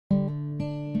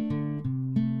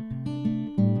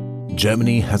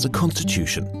Germany has a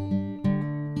constitution.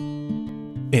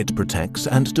 It protects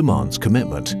and demands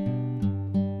commitment,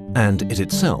 and it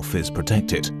itself is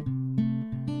protected.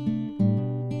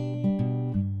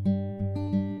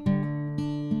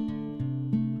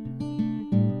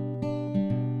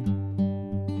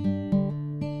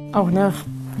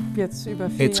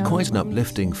 It's quite an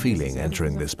uplifting feeling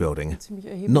entering this building,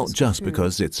 not just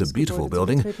because it's a beautiful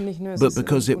building, but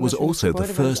because it was also the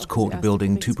first court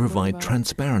building to provide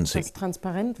transparency,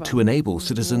 to enable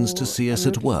citizens to see us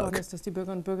at work.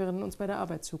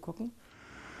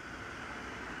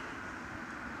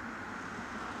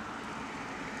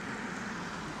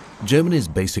 Germany's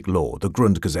basic law, the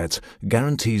Grundgesetz,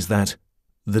 guarantees that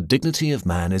the dignity of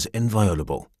man is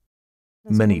inviolable.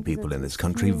 Many people in this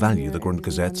country value the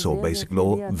Grundgesetz or basic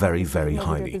law very, very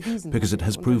highly, because it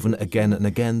has proven again and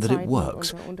again that it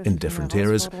works in different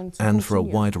eras and for a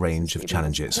wide range of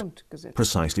challenges,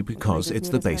 precisely because it's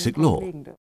the basic law.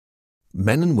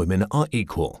 Men and women are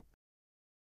equal.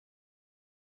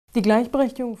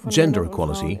 Gender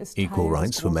equality, equal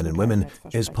rights for men and women,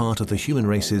 is part of the human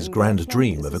race's grand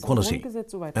dream of equality.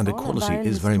 And equality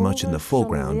is very much in the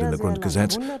foreground in the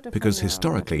Grundgesetz because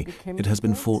historically it has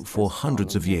been fought for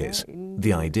hundreds of years,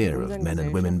 the idea of men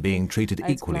and women being treated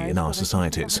equally in our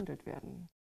societies.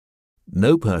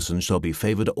 No person shall be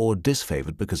favoured or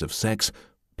disfavoured because of sex,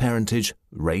 parentage,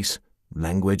 race,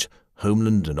 language,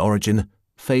 homeland and origin,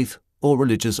 faith, or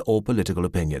religious or political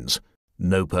opinions.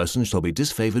 No person shall be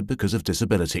disfavoured because of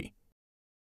disability.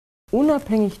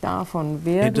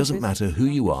 It doesn't matter who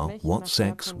you are, what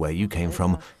sex, where you came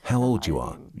from, how old you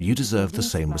are, you deserve the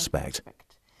same respect.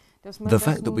 The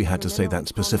fact that we had to say that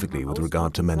specifically with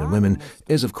regard to men and women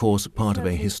is of course part of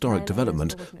a historic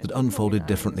development that unfolded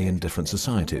differently in different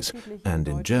societies, and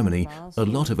in Germany a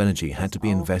lot of energy had to be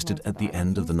invested at the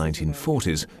end of the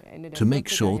 1940s to make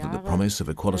sure that the promise of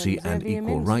equality and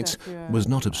equal rights was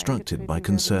not obstructed by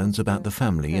concerns about the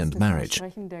family and marriage.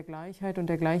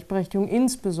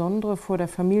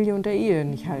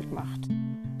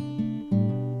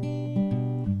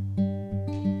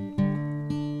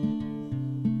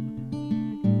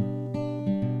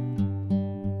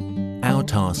 Our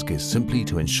task is simply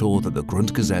to ensure that the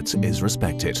Grundgesetz is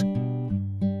respected.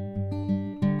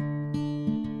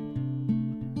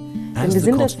 As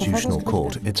the Constitutional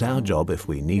Court, it's our job, if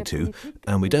we need to,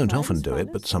 and we don't often do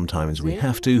it, but sometimes we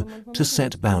have to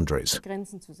set boundaries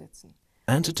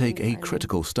and to take a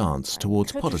critical stance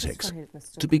towards politics,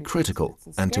 to be critical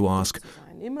and to ask,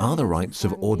 are the rights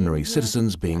of ordinary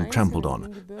citizens being trampled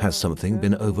on? Has something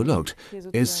been overlooked?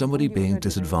 Is somebody being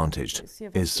disadvantaged?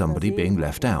 Is somebody being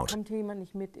left out?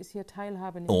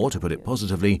 Or, to put it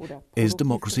positively, is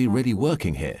democracy really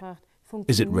working here?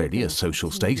 Is it really a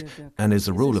social state? And is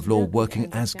the rule of law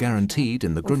working as guaranteed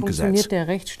in the Grundgesetz?